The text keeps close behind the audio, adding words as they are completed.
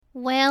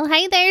Well,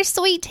 hey there,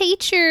 sweet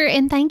teacher,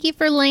 and thank you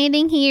for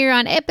landing here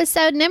on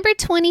episode number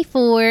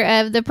 24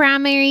 of the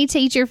Primary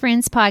Teacher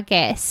Friends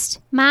podcast.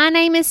 My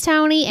name is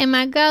Tony, and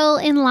my goal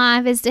in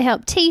life is to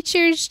help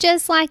teachers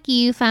just like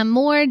you find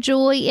more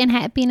joy and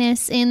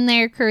happiness in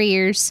their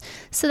careers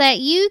so that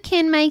you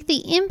can make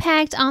the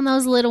impact on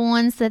those little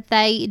ones that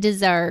they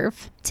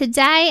deserve.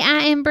 Today,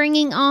 I am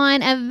bringing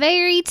on a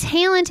very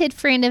talented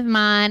friend of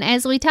mine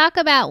as we talk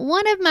about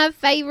one of my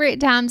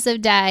favorite times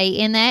of day,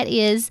 and that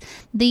is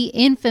the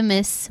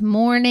infamous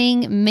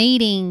morning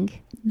meeting.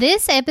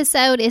 This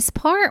episode is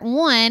part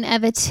one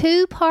of a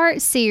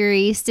two-part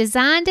series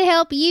designed to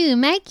help you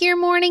make your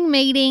morning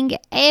meeting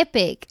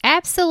epic,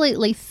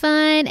 absolutely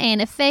fun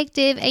and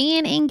effective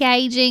and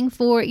engaging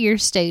for your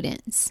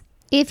students.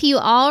 If you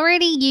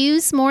already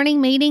use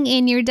morning meeting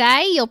in your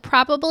day, you'll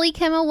probably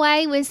come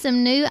away with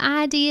some new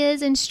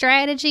ideas and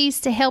strategies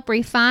to help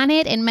refine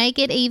it and make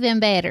it even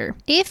better.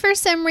 If for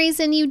some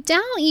reason you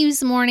don't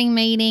use morning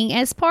meeting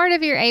as part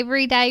of your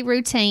everyday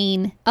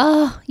routine,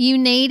 you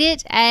need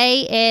it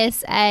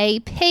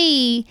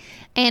ASAP.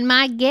 And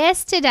my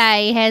guest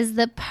today has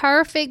the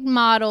perfect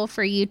model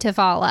for you to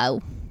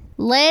follow.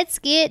 Let's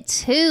get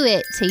to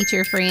it,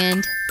 teacher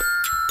friend.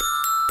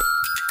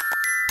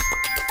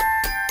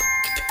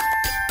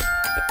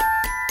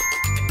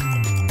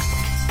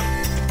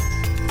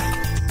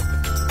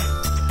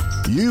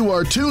 You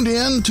are tuned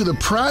in to the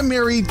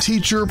Primary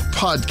Teacher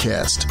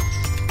Podcast.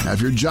 Now,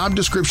 if your job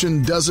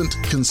description doesn't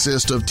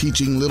consist of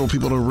teaching little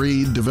people to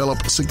read,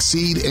 develop,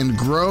 succeed, and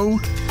grow,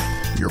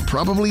 you're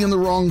probably in the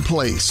wrong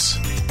place.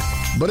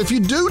 But if you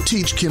do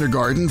teach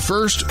kindergarten,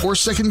 first or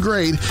second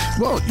grade,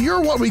 well,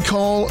 you're what we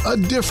call a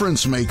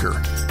difference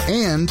maker.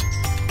 And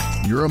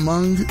you're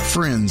among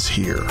friends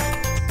here.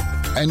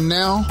 And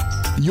now,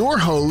 your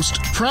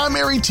host,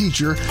 primary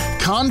teacher,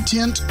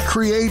 content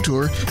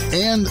creator,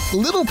 and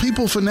little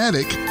people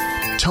fanatic,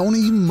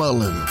 Tony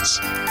Mullins.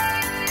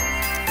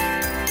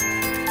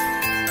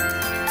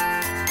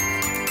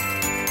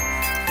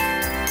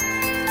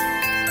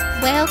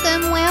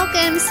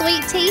 Welcome,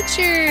 sweet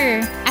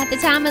teacher. At the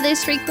time of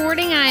this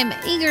recording, I am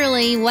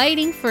eagerly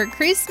waiting for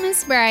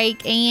Christmas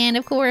break and,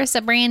 of course,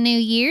 a brand new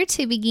year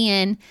to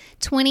begin.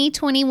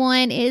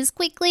 2021 is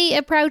quickly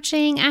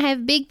approaching. I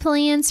have big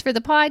plans for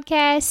the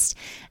podcast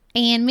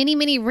and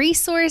many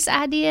resource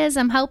ideas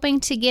I'm hoping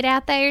to get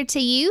out there to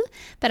you.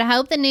 But I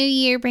hope the new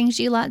year brings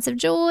you lots of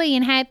joy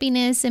and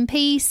happiness and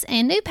peace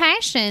and new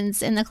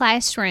passions in the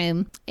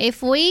classroom.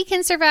 If we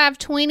can survive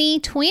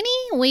 2020,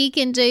 we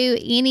can do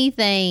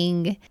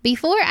anything.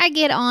 Before I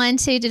get on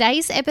to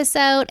today's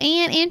episode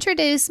and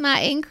introduce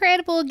my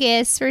incredible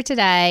guests for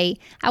today,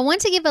 I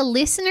want to give a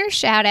listener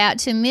shout out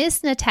to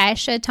Miss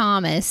Natasha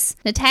Thomas.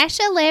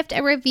 Natasha left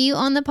a review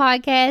on the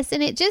podcast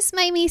and it just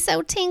made me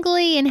so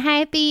tingly and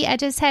happy. I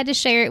just had to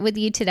share it with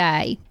you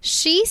today.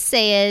 She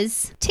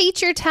says,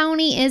 Teacher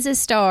Tony is a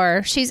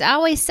star. She's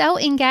always so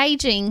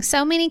engaging,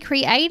 so many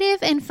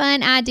creative and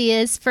fun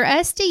ideas for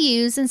us to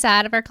use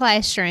inside of our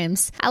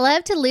classrooms. I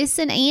love to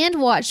listen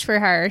and watch for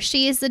her.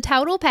 She is the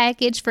total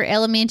package for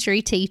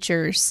elementary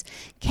teachers.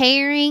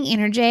 Caring,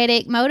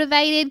 energetic,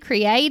 motivated,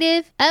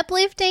 creative,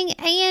 uplifting,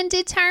 and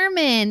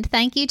determined.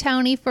 Thank you,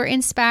 Tony, for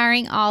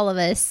inspiring all of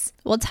us.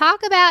 We'll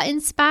talk about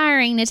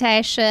inspiring,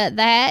 Natasha.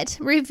 That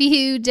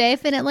review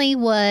definitely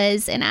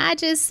was, and I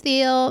just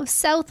feel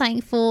so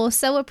thankful,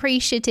 so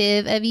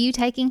appreciative of you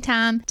taking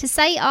time to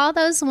say all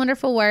those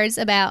wonderful words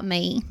about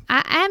me.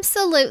 I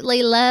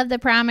absolutely love the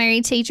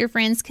Primary Teacher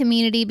Friends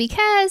community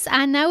because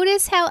I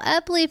notice how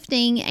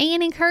uplifting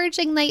and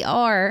encouraging they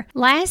are.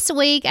 Last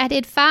week, I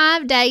did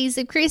 5 days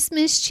of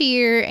Christmas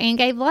cheer and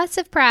gave lots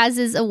of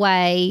prizes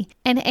away.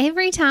 And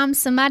every time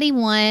somebody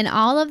won,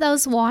 all of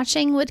those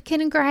watching would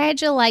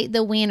congratulate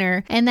the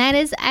winner. And that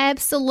is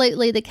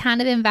absolutely the kind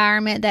of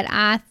environment that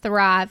I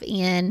thrive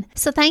in.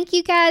 So thank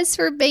you guys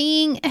for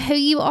being who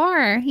you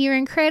are. You're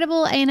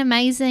incredible and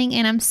amazing.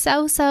 And I'm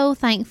so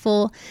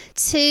thankful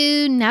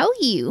to know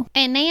you.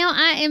 And now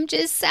I am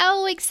just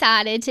so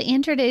excited to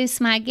introduce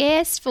my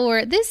guest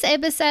for this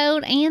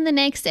episode and the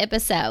next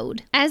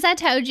episode. As I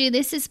told you,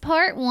 this is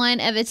part one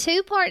of a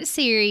two-part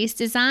series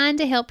designed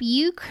to help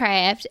you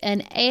craft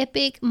an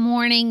epic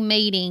morning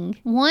meeting.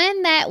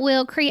 One that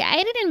will create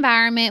an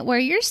environment where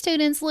your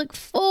students look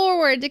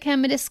forward to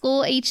coming to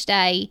school each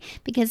day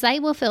because they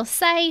will feel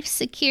safe,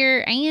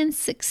 secure, and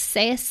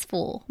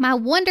successful. My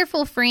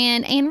wonderful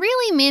friend and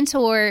really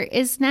mentor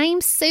is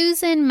named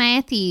Susan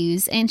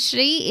Matthews, and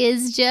she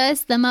is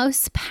just the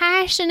most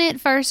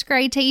passionate first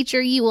grade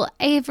teacher you will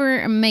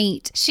ever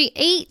meet. She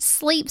eats,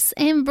 sleeps,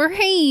 and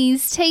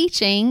breathes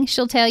teaching.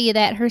 She'll tell you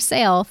that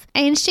herself.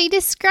 And she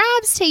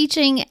describes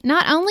teaching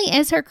not only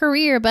as her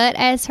career, but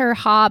as her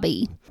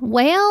hobby.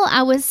 Well,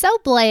 I was so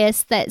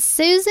blessed that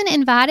Susan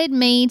invited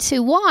me to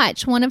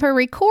watch one of her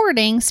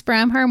recordings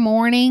from her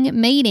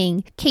morning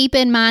meeting. Keep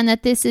in mind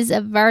that this is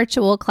a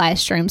virtual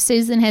classroom.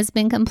 Susan has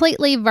been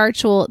completely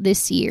virtual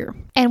this year.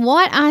 And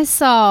what I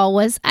saw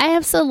was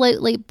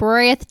absolutely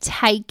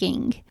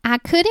breathtaking. I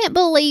couldn't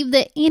believe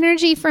the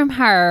energy from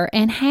her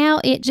and how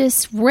it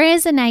just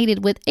resonated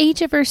with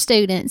each of her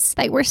students.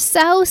 They were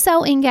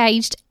so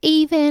engaged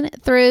even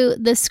through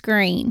the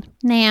screen.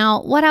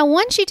 Now, what I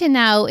want you to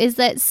know is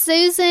that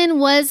Susan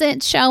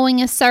wasn't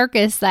showing a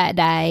circus that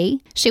day.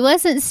 She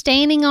wasn't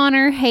standing on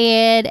her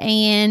head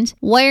and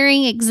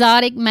wearing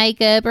exotic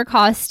makeup or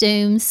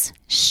costumes.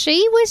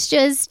 She was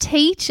just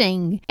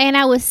teaching, and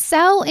I was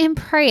so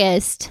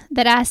impressed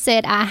that I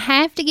said, I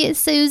have to get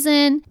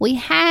Susan. We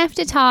have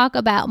to talk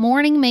about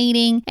morning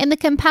meeting and the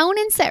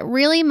components that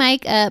really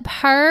make up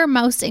her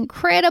most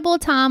incredible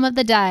time of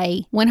the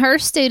day when her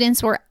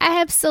students were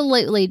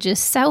absolutely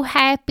just so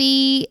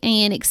happy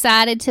and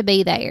excited to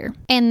be there.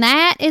 And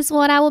that is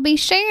what I will be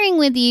sharing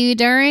with you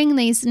during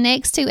these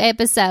next 2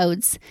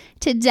 episodes.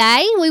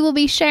 Today, we will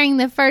be sharing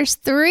the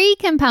first 3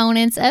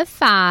 components of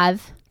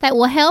 5 that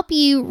will help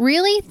you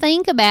really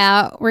think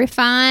about,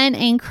 refine,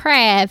 and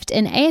craft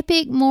an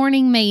epic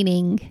morning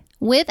meeting.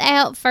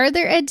 Without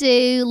further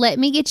ado, let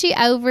me get you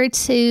over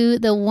to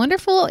the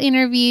wonderful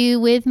interview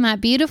with my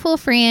beautiful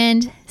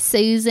friend,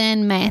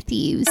 Susan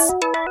Matthews.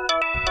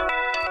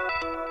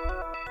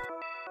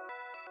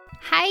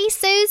 Hey,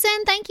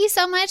 Susan, thank you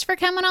so much for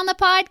coming on the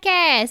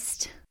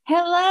podcast.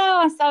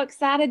 Hello, I'm so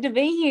excited to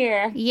be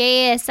here.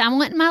 Yes, I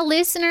want my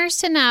listeners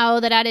to know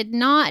that I did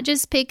not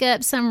just pick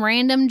up some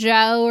random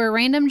Joe or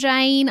random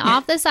Jane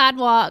off the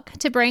sidewalk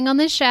to bring on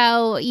the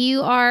show.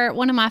 You are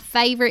one of my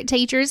favorite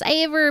teachers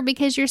ever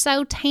because you're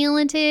so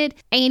talented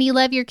and you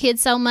love your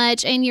kids so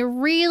much and you're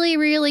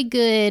really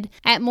good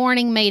at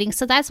morning meetings.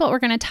 So that's what we're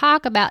going to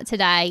talk about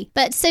today.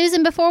 But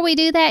Susan, before we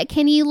do that,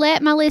 can you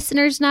let my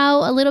listeners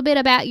know a little bit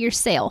about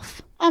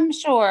yourself?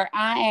 Sure.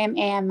 I am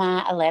in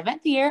my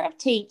 11th year of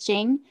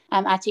teaching.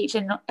 I teach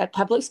in a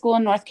public school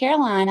in North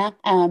Carolina.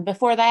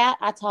 Before that,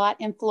 I taught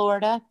in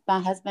Florida. My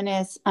husband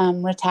is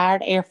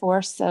retired Air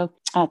Force, so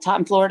I taught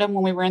in Florida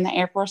when we were in the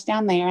Air Force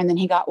down there, and then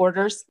he got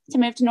orders to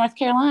move to North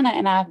Carolina,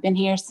 and I've been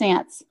here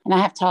since. And I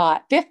have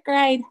taught 5th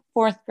grade,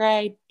 4th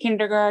grade,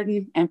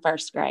 kindergarten, and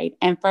 1st grade.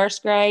 And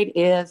 1st grade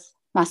is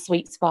my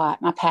sweet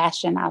spot, my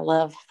passion. I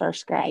love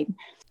 1st grade.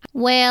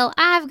 Well,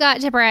 I've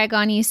got to brag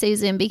on you,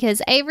 Susan,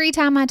 because every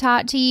time I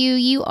talk to you,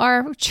 you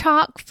are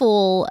chock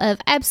full of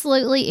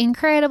absolutely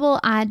incredible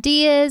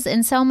ideas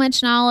and so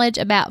much knowledge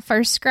about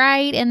 1st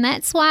grade, and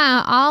that's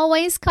why I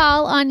always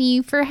call on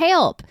you for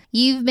help.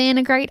 You've been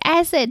a great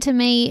asset to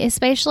me,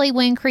 especially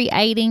when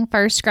creating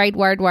 1st grade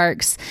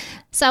WordWorks.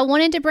 So I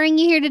wanted to bring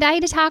you here today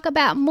to talk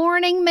about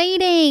morning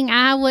meeting.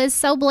 I was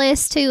so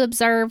blessed to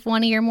observe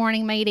one of your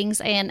morning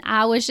meetings, and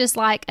I was just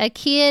like a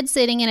kid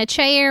sitting in a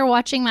chair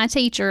watching my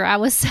teacher. I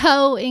was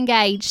so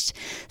engaged.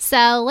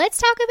 So let's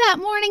talk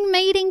about morning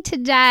meeting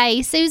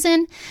today.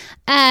 Susan,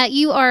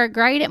 you are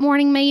great at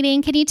morning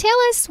meeting. Can you tell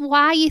us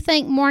why you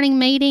think morning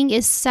meeting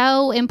is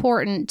so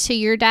important to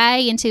your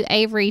day and to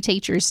every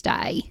teacher's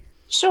day?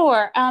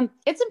 Sure.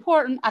 It's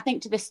important, I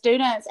think, to the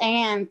students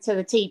and to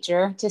the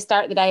teacher to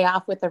start the day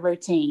off with a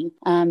routine,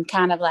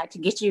 kind of like to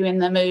get you in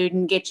the mood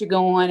and get you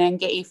going and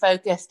get you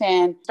focused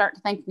and start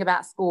thinking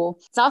about school.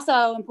 It's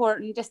also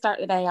important to start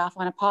the day off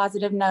on a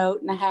positive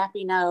note and a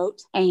happy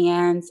note.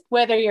 And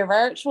whether you're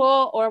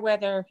virtual or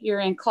whether you're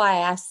in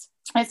class,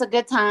 it's a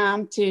good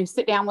time to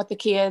sit down with the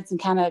kids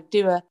and kind of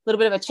do a little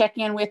bit of a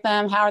check-in with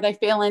them. How are they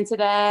feeling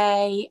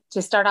today?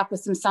 To start off with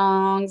some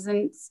songs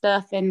and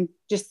stuff and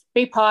just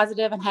be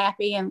positive and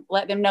happy and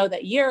let them know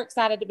that you're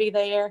excited to be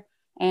there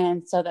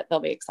and so that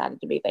they'll be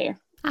excited to be there.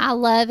 I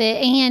love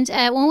it. And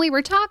when we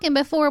were talking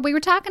before, we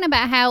were talking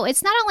about how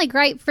it's not only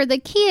great for the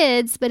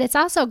kids, but it's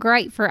also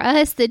great for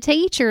us, the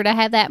teacher, to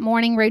have that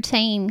morning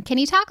routine. Can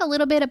you talk a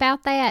little bit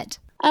about that?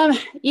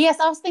 Yes,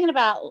 I was thinking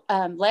about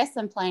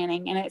lesson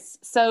planning, and it's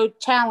so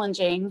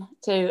challenging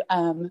to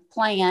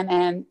plan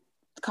and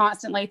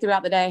constantly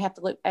throughout the day have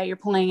to look at your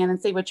plan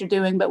and see what you're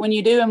doing. But when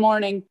you do a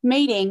morning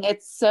meeting,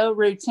 it's so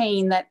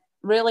routine that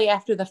really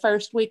after the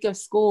first week of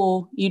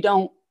school, you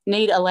don't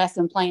need a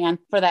lesson plan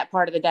for that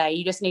part of the day.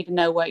 You just need to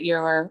know what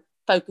your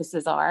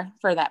focuses are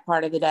for that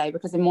part of the day,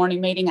 because in morning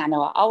meeting, I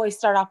know I always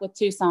start off with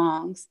 2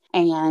 songs,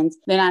 and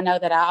then I know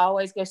that I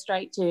always go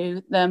straight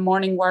to the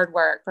morning word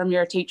work from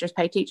Your Teachers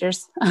Pay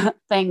Teachers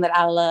thing that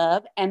I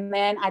love. And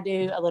then I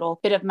do a little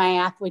bit of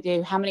math. We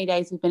do how many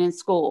days we've been in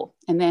school,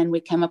 and then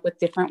we come up with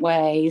different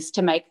ways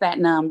to make that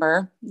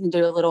number and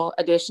do a little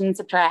addition,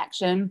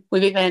 subtraction.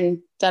 We've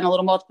even done a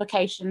little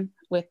multiplication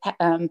with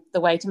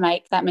the way to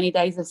make that many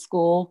days of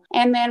school.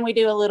 And then we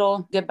do a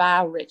little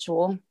goodbye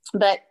ritual.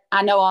 But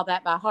I know all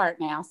that by heart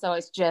now. So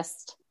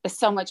it's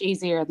so much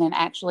easier than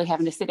actually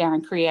having to sit down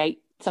and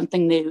create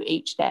something new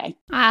each day.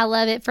 I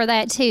love it for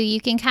that too.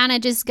 You can kind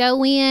of just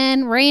go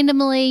in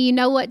randomly. You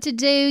know what to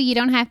do. You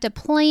don't have to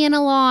plan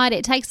a lot.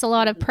 It takes a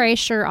lot of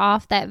pressure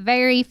off that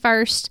very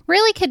first,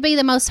 really could be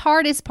the most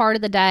hardest part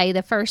of the day.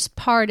 The first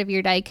part of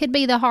your day could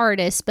be the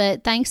hardest,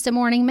 but thanks to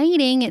morning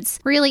meeting, it's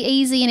really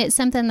easy, and it's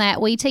something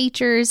that we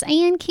teachers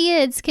and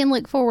kids can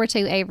look forward to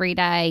every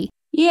day.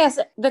 Yes,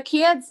 the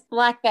kids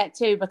like that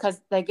too,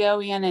 because they go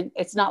in and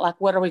it's not like,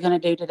 what are we going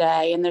to do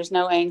today? And there's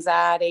no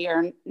anxiety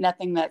or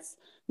nothing that's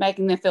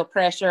making them feel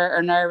pressure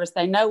or nervous.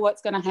 They know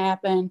what's going to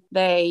happen.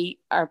 They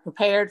are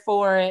prepared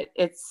for it.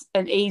 It's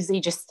an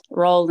easy just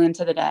roll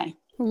into the day.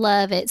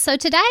 Love it. So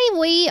today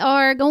we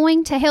are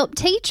going to help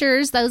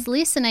teachers, those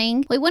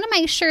listening. We want to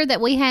make sure that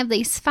we have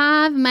these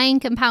 5 main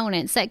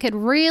components that could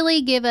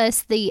really give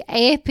us the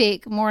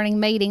epic morning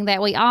meeting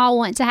that we all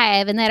want to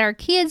have and that our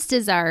kids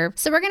deserve.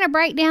 So we're going to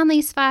break down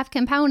these 5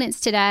 components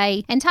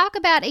today and talk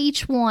about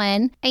each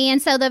one. And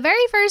so the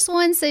very first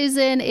one,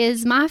 Susan,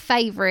 is my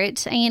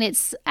favorite, and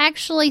it's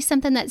actually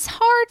something that's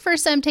hard for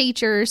some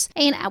teachers.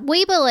 And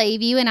we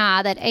believe, you and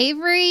I, that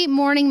every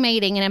morning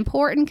meeting, an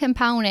important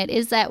component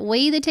is that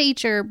we, the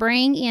teacher,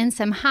 bring in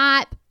some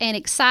hype and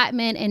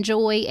excitement and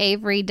joy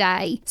every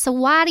day. So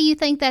why do you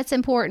think that's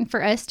important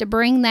for us to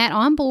bring that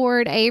on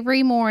board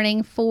every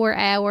morning for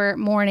our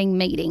morning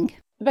meeting?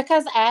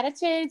 Because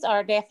attitudes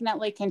are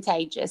definitely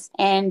contagious.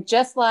 And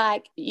just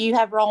like you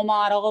have role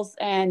models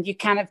and you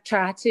kind of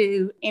try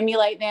to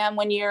emulate them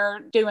when you're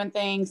doing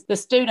things, the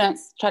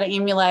students try to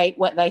emulate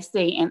what they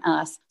see in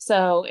us.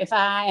 So if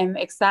I am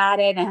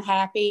excited and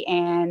happy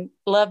and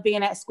love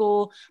being at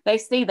school, they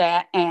see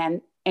that,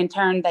 and in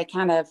turn, they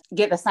kind of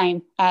get the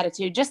same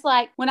attitude. Just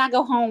like when I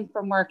go home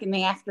from work in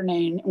the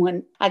afternoon,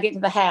 when I get to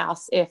the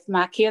house, if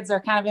my kids are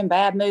kind of in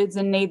bad moods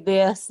and need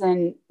this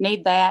and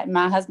need that, and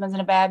my husband's in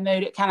a bad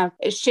mood,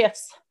 it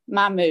shifts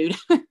my mood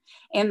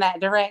in that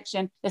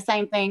direction. The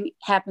same thing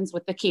happens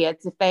with the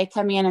kids. If they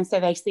come in and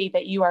say they see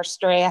that you are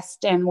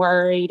stressed and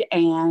worried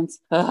and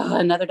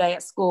another day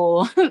at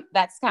school,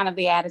 that's kind of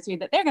the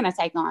attitude that they're going to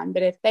take on.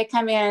 But if they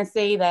come in and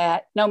see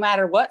that no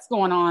matter what's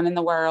going on in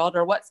the world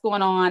or what's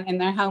going on in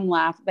their home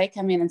life, they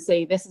come in and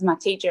see, this is my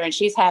teacher and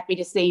she's happy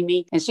to see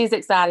me and she's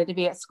excited to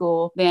be at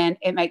school, then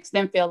it makes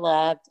them feel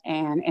loved,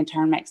 and in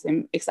turn makes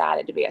them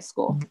excited to be at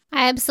school.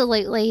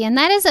 Absolutely. And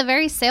that is a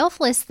very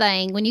selfless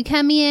thing. When you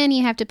come in,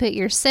 you have to put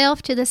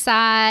yourself to the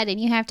side, and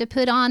you have to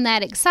put on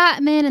that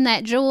excitement and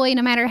that joy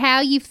no matter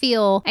how you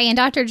feel. And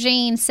Dr.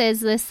 Jean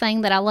says this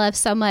thing that I love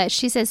so much.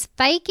 She says,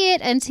 fake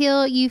it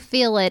until you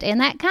feel it.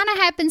 And that kind of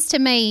happens to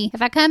me.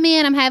 If I come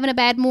in, I'm having a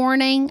bad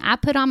morning, I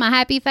put on my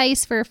happy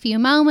face for a few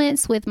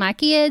moments with my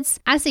kids.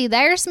 I see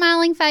their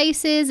smiling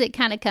faces. It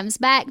kind of comes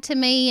back to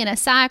me in a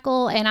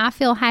cycle, and I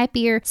feel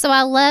happier. So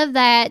I love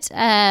that.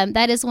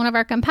 That is one of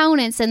our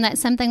components, and that's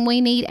something we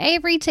need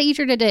every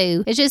teacher to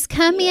do, is just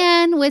come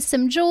in with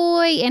some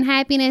joy and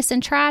happiness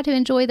and try to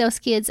enjoy those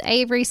kids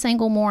every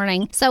single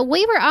morning. So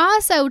we were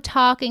also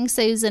talking,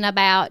 Susan,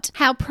 about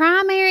how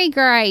primary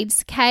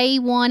grades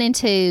K1 and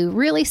 2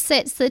 really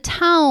sets the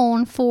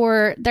tone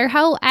for their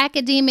whole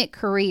academic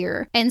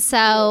career. And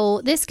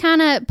so this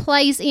kind of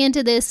plays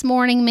into this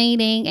morning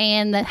meeting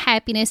and the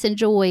happiness and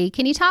joy.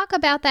 Can you talk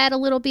about that a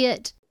little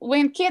bit?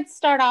 When kids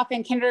start off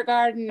in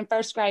kindergarten and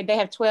first grade, they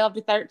have 12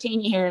 to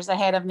 13 years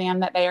ahead of them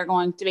that they are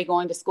going to be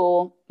going to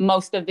school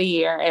most of the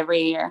year,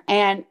 every year.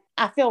 And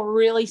I feel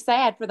really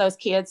sad for those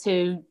kids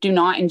who do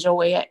not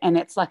enjoy it, and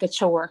it's like a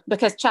chore,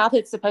 because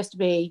childhood's supposed to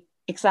be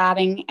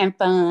exciting and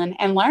fun,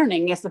 and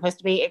learning is supposed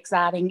to be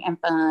exciting and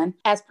fun.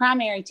 As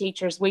primary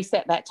teachers, we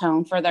set that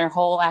tone for their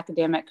whole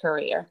academic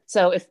career.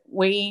 So if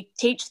we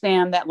teach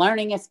them that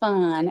learning is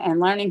fun and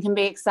learning can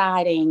be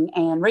exciting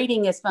and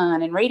reading is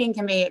fun and reading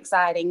can be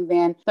exciting,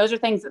 then those are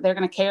things that they're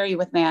going to carry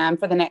with them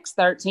for the next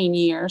 13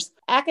 years.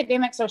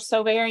 Academics are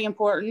so very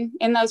important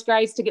in those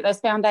grades to get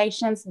those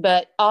foundations,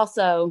 but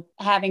also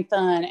having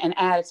fun and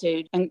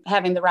attitude and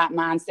having the right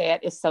mindset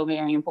is so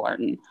very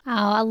important. Oh,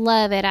 I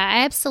love it.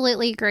 I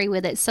absolutely agree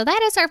with it. So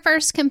that is our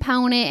first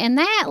component, and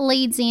that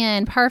leads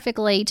in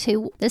perfectly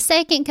to the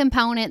second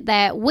component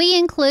that we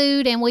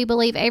include and we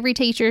believe every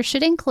teacher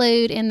should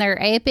include in their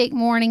epic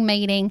morning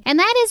meeting, and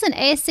that is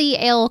an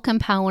SEL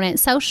component,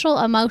 social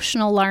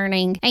emotional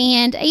learning.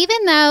 And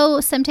even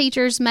though some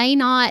teachers may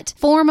not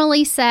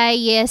formally say,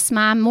 yes,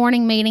 my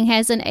morning meeting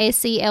has an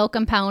SEL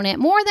component,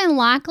 more than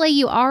likely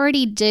you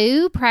already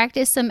do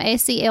practice some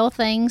SEL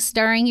things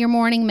during your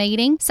morning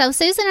meeting. So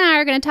Susan and I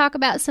are going to talk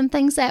about some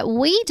things that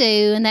we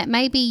do and that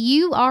maybe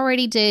you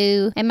already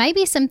do, and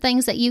maybe some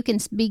things that you can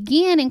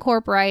begin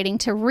incorporating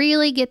to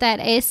really get that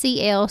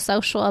SEL,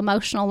 social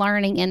emotional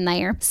learning, in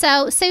there.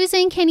 So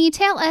Susan, can you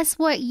tell us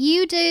what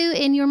you do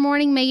in your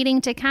morning meeting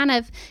to kind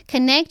of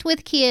connect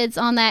with kids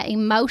on that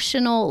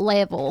emotional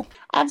level?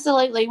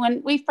 Absolutely.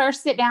 When we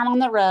first sit down on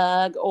the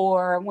rug,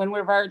 or when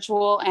we're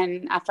virtual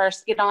and I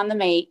first get on the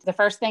Meet, the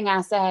first thing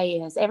I say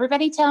is,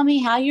 everybody tell me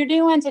how you're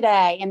doing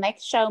today. And they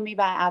show me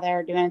by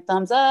either doing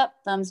thumbs up,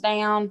 thumbs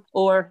down,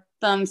 or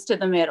thumbs to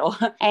the middle.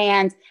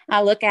 And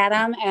I look at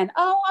them and,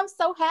 oh, I'm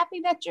so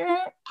happy that you're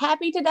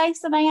happy today,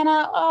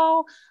 Savannah.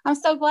 Oh, I'm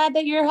so glad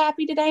that you're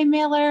happy today,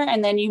 Miller.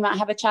 And then you might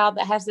have a child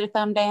that has their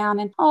thumb down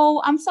and,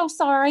 oh, I'm so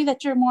sorry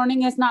that your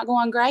morning is not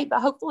going great,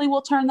 but hopefully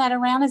we'll turn that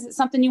around. Is it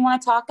something you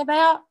want to talk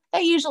about?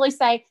 They usually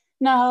say,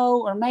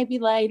 no, or maybe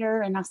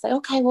later. And I say,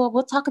 okay, well,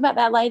 we'll talk about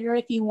that later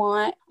if you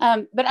want.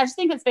 But I just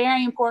think it's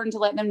very important to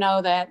let them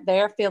know that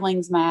their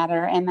feelings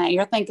matter and that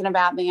you're thinking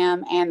about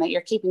them and that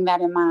you're keeping that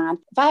in mind.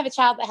 If I have a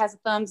child that has a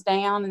thumbs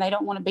down and they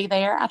don't want to be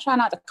there, I try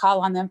not to call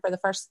on them for the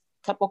first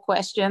couple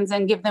questions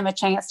and give them a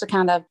chance to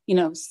kind of,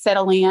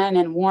 settle in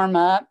and warm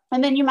up.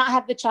 And then you might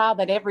have the child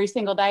that every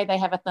single day they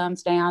have a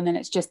thumbs down and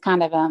it's just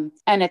kind of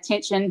an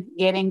attention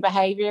getting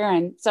behavior.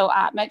 And so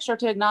I make sure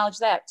to acknowledge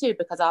that too,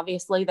 because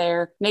obviously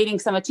they're needing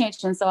some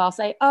attention. So I'll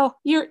say, oh,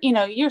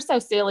 you're so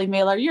silly,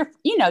 Miller. You're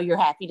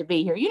happy to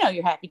be here.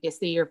 You're happy to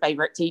see your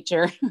favorite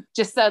teacher,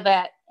 just so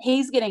that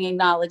he's getting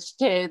acknowledged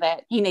too,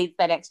 that he needs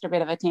that extra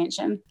bit of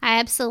attention.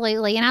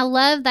 Absolutely. And I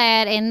love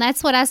that. And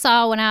that's what I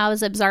saw when I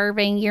was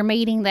observing your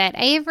meeting, that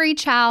every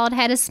child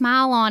had a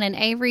smile on and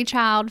every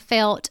child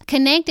felt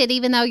connected,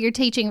 even though you're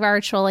teaching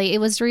virtually. It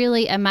was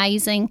really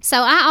amazing.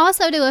 So I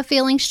also do a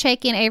feelings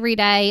check-in every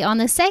day. On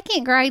the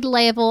second grade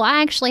level,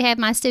 I actually have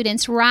my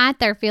students write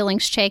their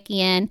feelings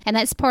check-in, and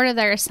that's part of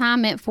their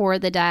assignment for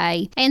the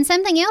day. And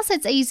something else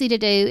that's easy to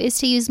do is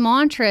to use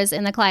mantras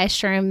in the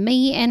classroom.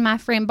 Me and my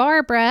friend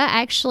Barbara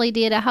actually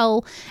did a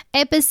whole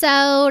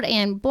episode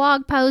and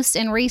blog post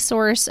and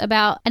resource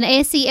about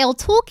an SEL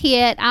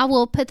toolkit. I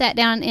will put that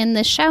down in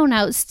the show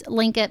notes,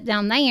 link up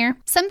down there.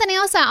 Something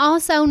else I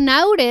also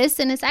noticed,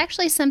 and it's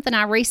actually something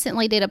I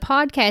recently did a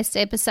podcast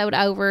episode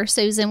over,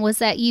 Susan, was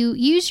that you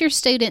use your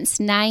students'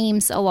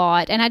 names a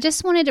lot. And I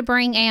just wanted to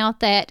bring out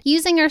that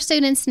using our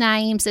students'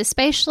 names,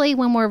 especially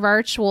when we're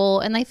virtual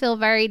and they feel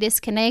very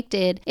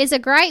disconnected, is a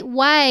great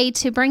way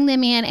to bring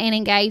them in and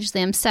engage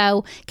them.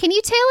 So can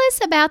you tell us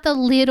about the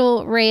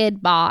little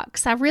red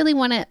box? I really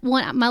want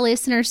my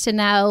listeners to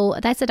know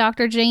that's a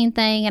Dr. Jean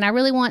thing, and I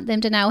really want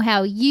them to know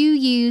how you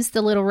use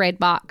the little red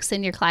box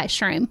in your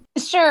classroom.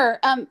 Sure.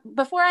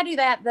 Before I do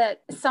that, the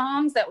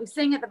songs that we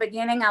sing at the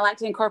beginning, I like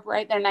to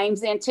incorporate their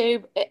names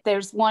into.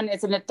 There's one,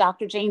 it's a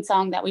Dr. Jean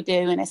song that we do,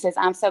 and it says,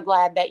 I'm so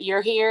glad that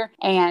you're here.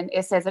 And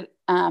it says it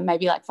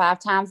maybe like 5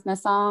 times in the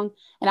song.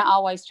 And I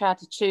always try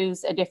to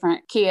choose a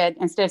different kid.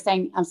 Instead of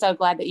saying, I'm so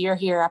glad that you're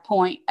here, I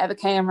point at the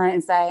camera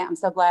and say, I'm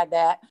so glad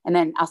that, and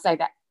then I'll say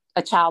that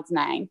a child's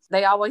name.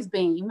 They always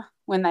beam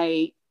when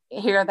they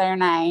hear their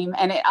name,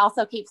 and it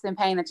also keeps them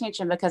paying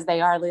attention because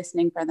they are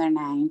listening for their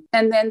name.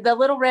 And then the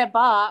little red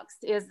box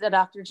is the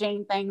Dr.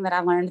 Jean thing that I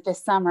learned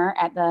this summer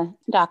at the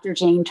Dr.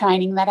 Jean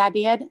training that I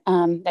did,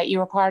 that you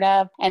were part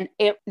of, and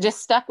it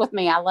just stuck with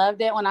me. I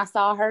loved it when I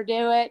saw her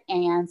do it,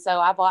 and so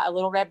I bought a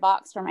little red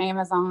box from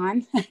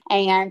Amazon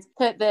and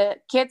put the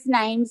kids'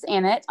 names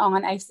in it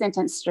on a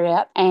sentence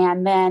strip,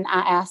 and then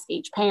I asked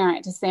each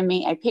parent to send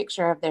me a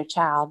picture of their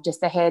child,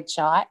 just a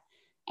headshot.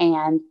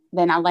 And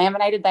then I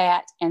laminated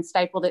that and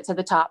stapled it to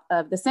the top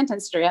of the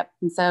sentence strip.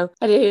 And so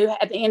I do,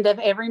 at the end of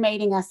every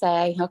meeting, I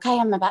say, okay,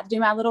 I'm about to do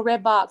my little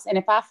red box. And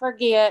if I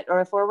forget, or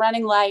if we're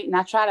running late and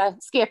I try to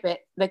skip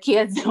it, the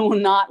kids will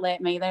not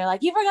let me. They're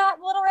like, you forgot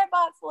the little red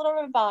box, the little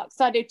red box.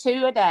 So I do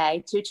 2 a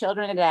day, 2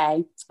 children a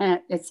day.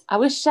 And I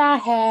wish I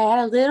had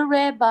a little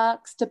red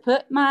box to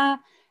put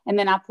and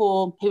then I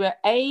pull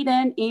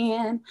Aiden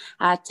in,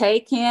 I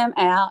take him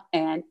out,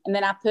 and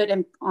then I put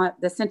him on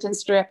the sentence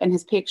strip and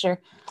his picture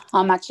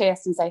on my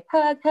chest and say,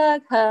 hug,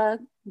 hug, hug,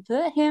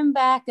 put him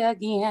back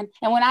again.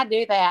 And when I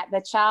do that,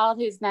 the child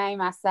whose name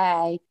I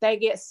say, they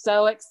get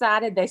so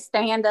excited. They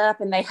stand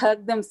up and they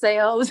hug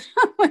themselves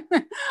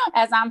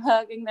as I'm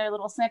hugging their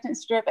little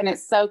sentence strip. And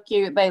it's so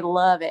cute. They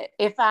love it.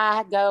 If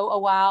I go a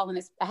while and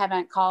I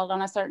haven't called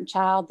on a certain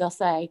child, they'll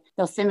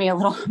send me a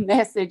little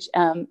message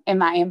in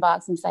my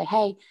inbox and say,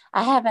 hey,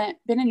 I haven't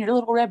been in your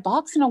little red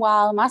box in a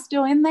while. Am I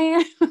still in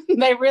there?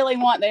 They really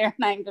want their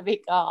name to be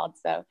called.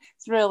 So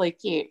it's really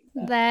cute.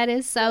 That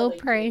is so really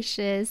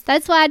precious. Cute.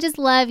 That's why I just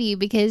love you,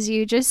 because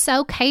you're just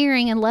so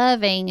caring and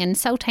loving and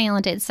so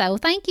talented. So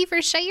thank you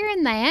for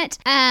sharing that.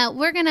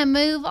 We're going to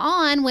move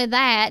on with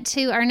that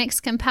to our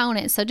next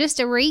component. So just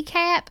to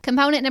recap,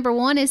 component number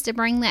 1 is to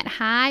bring that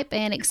hype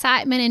and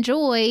excitement and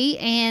joy.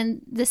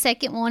 And the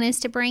second one is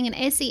to bring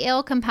an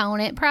SEL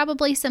component,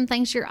 probably some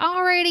things you're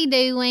already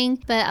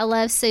doing, but I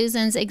love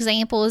Susan's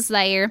examples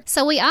there.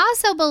 So we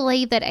also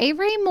believe that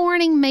every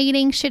morning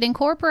meeting should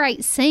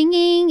incorporate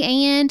singing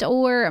and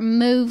or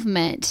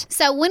movement.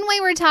 So when we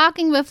were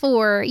talking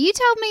before, you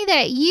told me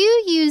that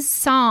you use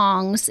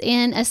songs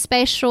in a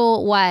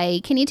special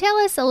way. Can you tell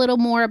us a little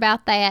more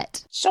about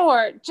that?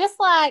 Sure. Just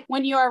like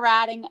when you are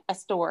writing a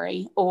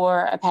story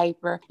or a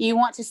paper, you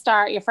want to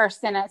start, your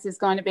first sentence is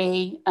going to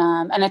be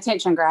an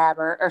attention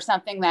grabber or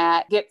something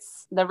that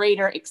gets the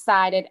reader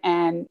excited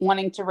and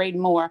wanting to read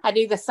more. I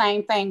do the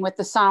same thing with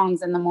the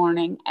songs in the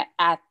morning.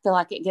 I feel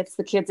like it gets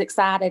the kids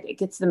excited. It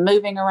gets them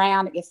moving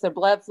around. It gets their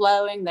blood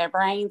flowing, their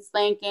brains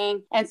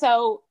thinking. And And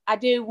so I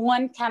do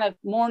one kind of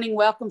morning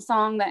welcome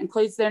song that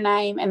includes their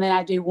name, and then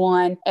I do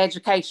one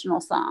educational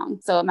song.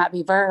 So it might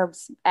be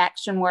Verbs,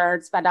 Action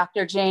Words by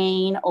Dr.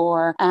 Jean,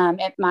 or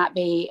it might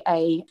be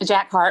a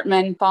Jack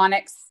Hartman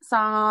phonics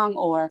song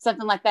or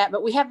something like that.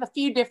 But we have a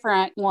few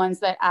different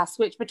ones that I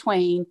switch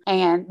between,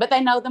 but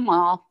they know them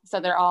all. So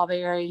they're all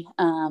very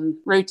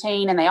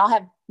routine, and they all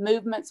have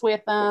movements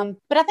with them.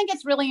 But I think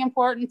it's really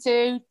important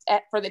too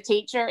for the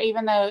teacher,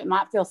 even though it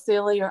might feel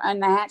silly or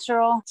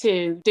unnatural,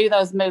 to do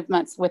those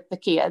movements with the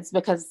kids,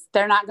 because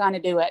they're not going to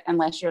do it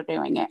unless you're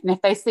doing it. And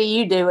if they see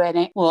you do it,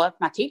 if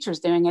my teacher's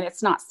doing it,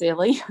 it's not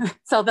silly.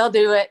 So they'll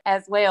do it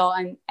as well.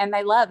 And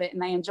they love it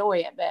and they enjoy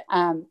it. But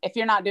if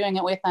you're not doing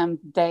it with them,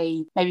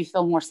 they maybe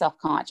feel more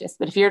self-conscious.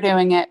 But if you're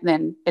doing it,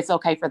 then it's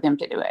okay for them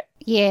to do it.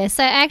 Yes,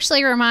 that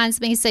actually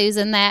reminds me,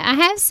 Susan, that I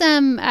have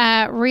some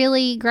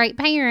really great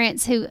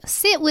parents who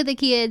sit with the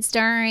kids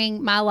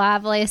during my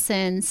live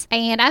lessons.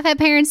 And I've had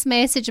parents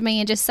message me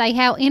and just say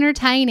how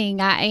entertaining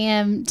I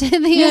am to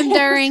them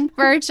during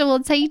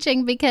virtual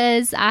teaching,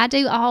 because I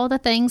do all the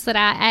things that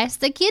I ask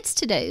the kids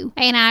to do.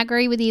 And I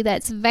agree with you.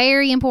 That's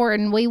very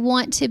important. We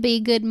want to be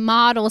good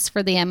models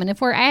for them. And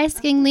if we're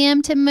asking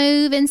them to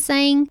move and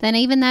sing, then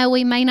even though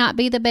we may not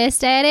be the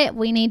best at it,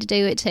 we need to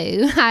do it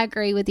too. I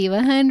agree with you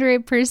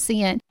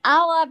 100%.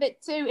 I love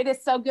it too. It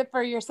is so good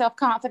for your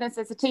self-confidence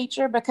as a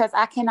teacher, because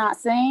I cannot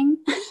sing.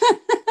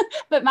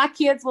 But my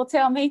kids will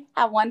tell me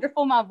how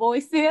wonderful my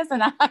voice is,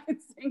 and I can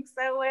sing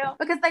so well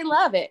because they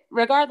love it.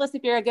 Regardless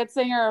if you're a good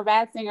singer or a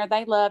bad singer,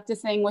 they love to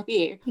sing with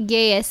you.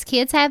 Yes,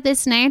 kids have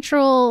this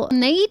natural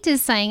need to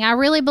sing. I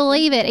really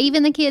believe it.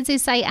 Even the kids who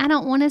say, I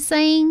don't want to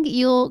sing,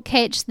 you'll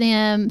catch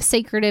them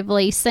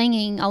secretively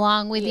singing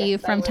along with you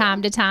from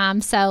time to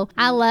time. So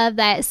I love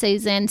that,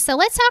 Susan. So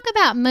let's talk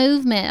about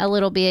movement a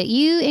little bit.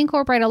 You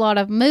incorporate a lot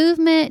of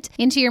movement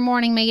into your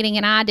morning meeting,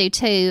 and I do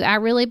too. I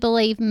really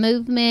believe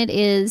movement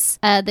is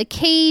the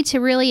key to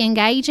really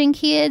engaging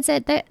kids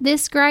at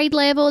this grade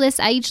level, this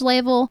age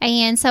level.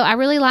 And so I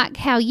really like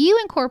how you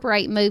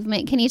incorporate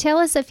movement. Can you tell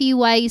us a few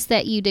ways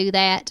that you do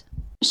that?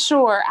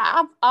 Sure.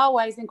 I've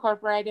always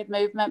incorporated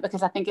movement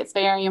because I think it's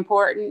very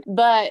important,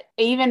 but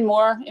even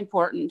more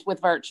important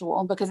with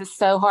virtual, because it's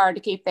so hard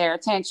to keep their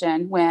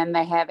attention when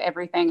they have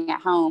everything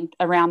at home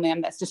around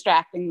them that's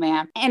distracting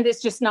them. And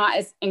it's just not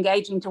as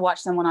engaging to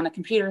watch someone on a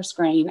computer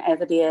screen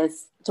as it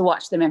is to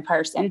watch them in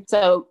person.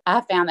 So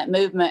I found that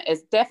movement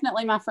is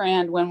definitely my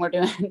friend when we're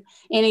doing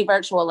any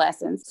virtual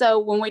lessons. So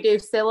when we do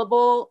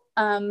syllable,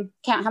 count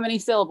how many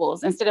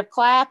syllables. Instead of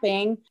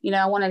clapping,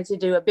 I wanted to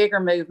do a bigger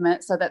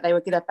movement so that they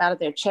would get up out of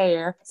their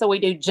chair. So we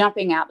do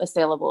jumping out the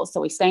syllables. So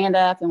we stand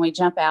up and we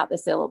jump out the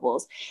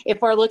syllables.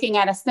 If we're looking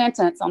at a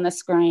sentence on the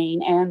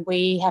screen and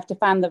we have to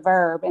find the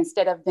verb,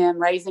 instead of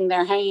them raising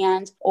their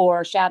hand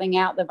or shouting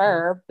out the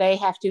verb, they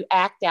have to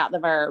act out the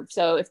verb.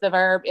 So if the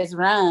verb is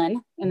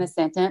run in the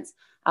sentence,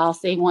 I'll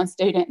see one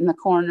student in the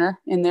corner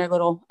in their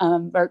little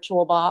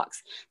virtual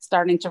box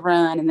starting to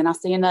run, and then I'll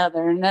see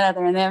another. And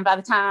then by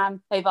the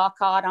time they've all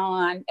caught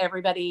on,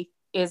 everybody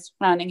is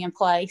running in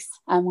place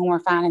when we're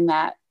finding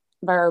that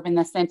verb in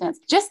the sentence.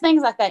 Just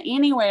things like that,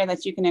 anywhere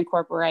that you can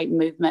incorporate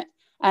movement.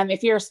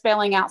 If you're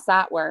spelling out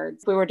sight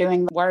words, we were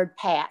doing the word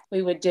pat,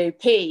 we would do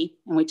P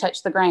and we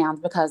touch the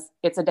ground because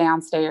it's a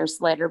downstairs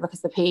letter because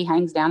the P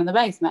hangs down in the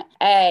basement.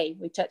 A,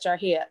 we touch our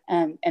hip.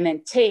 And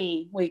then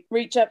T, we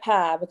reach up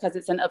high because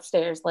it's an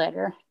upstairs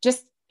letter.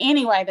 Just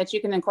any way that you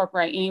can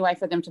incorporate any way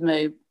for them to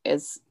move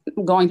is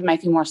going to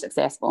make you more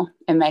successful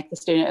and make the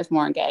students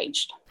more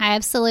engaged.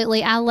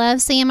 Absolutely. I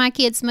love seeing my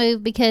kids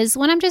move because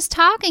when I'm just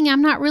talking,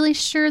 I'm not really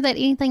sure that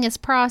anything is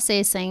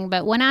processing.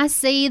 But when I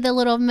see the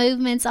little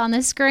movements on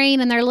the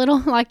screen and their little,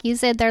 like you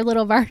said, their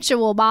little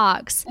virtual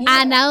box,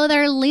 I know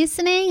they're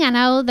listening. I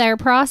know they're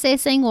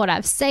processing what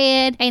I've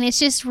said. And it's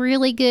just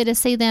really good to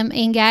see them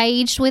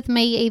engaged with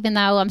me, even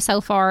though I'm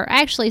so far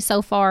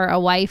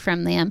away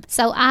from them.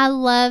 So I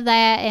love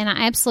that. And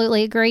I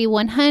absolutely agree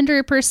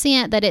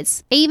 100% that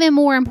it's even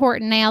more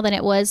important now than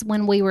it was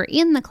when we were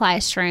in the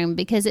classroom,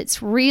 because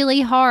it's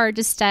really hard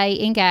to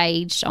stay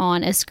engaged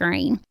on a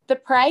screen. The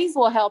praise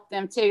will help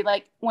them too.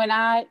 Like when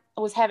I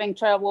was having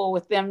trouble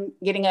with them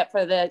getting up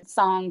for the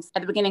songs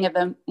at the beginning of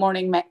the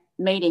morning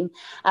meeting,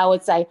 I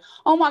would say,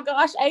 oh my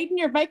gosh, Aiden,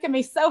 you're making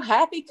me so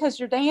happy because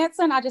you're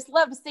dancing. I just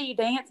love to see you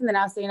dance. And then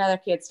I'll see another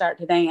kid start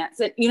to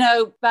dance. And,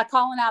 by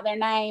calling out their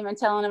name and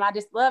telling them,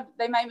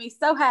 they made me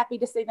so happy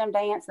to see them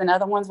dance. And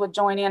other ones would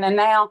join in. And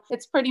now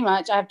it's pretty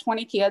much, I have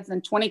 20 kids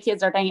and 20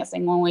 kids are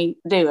dancing when we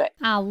do it.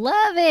 I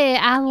love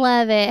it. I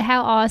love it.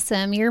 How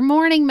awesome. Your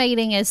morning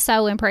meeting is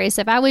so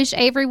impressive. I wish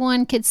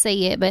everyone could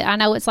see it, but I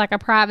know it's like a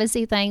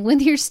privacy thing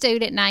with your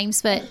student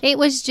names, but it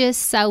was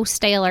just so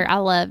stellar. I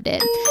loved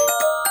it.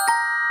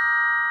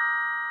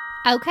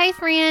 Okay,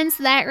 friends,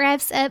 that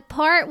wraps up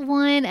part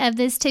 1 of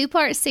this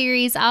 2-part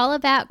series all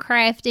about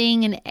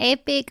crafting an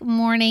epic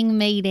morning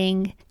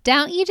meeting.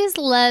 Don't you just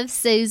love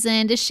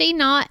Susan? Does she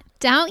not?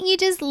 Don't you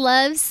just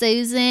love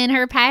Susan?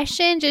 Her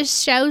passion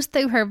just shows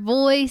through her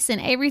voice and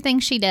everything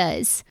she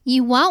does.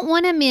 You won't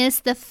want to miss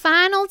the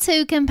final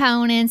 2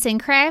 components in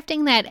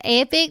crafting that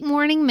epic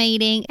morning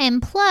meeting,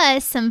 and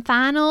plus some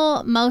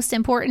final most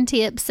important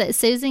tips that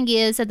Susan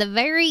gives at the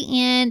very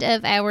end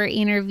of our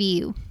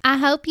interview. I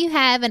hope you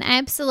have an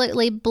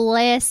absolutely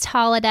blessed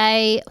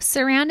holiday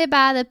surrounded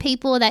by the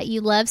people that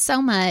you love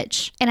so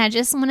much. And I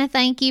just want to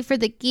thank you for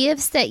the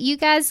gifts that you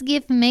guys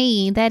give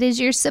me. That is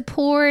your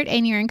support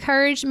and your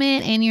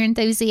encouragement and your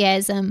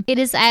enthusiasm. It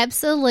is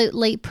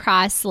absolutely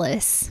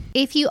priceless.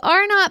 If you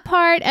are not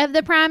part of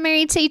the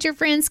Primary Teacher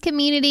Friends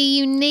community,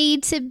 you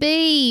need to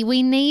be.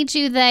 We need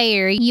you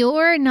there.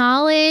 Your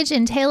knowledge,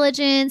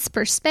 intelligence,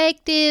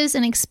 perspectives,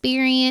 and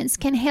experience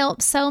can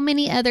help so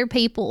many other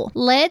people.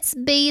 Let's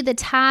be the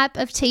type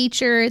of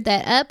teacher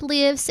that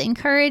uplifts,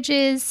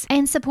 encourages,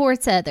 and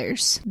supports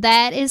others.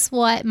 That is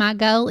what my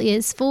goal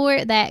is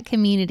for that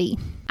community.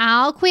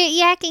 I'll quit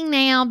yakking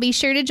now. Be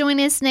sure to join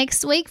us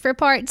next week for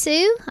part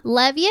 2.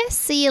 Love you.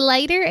 See you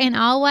later. And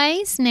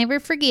always never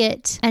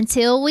forget,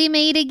 until we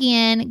meet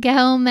again,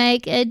 go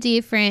make a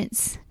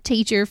difference,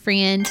 teacher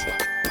friend.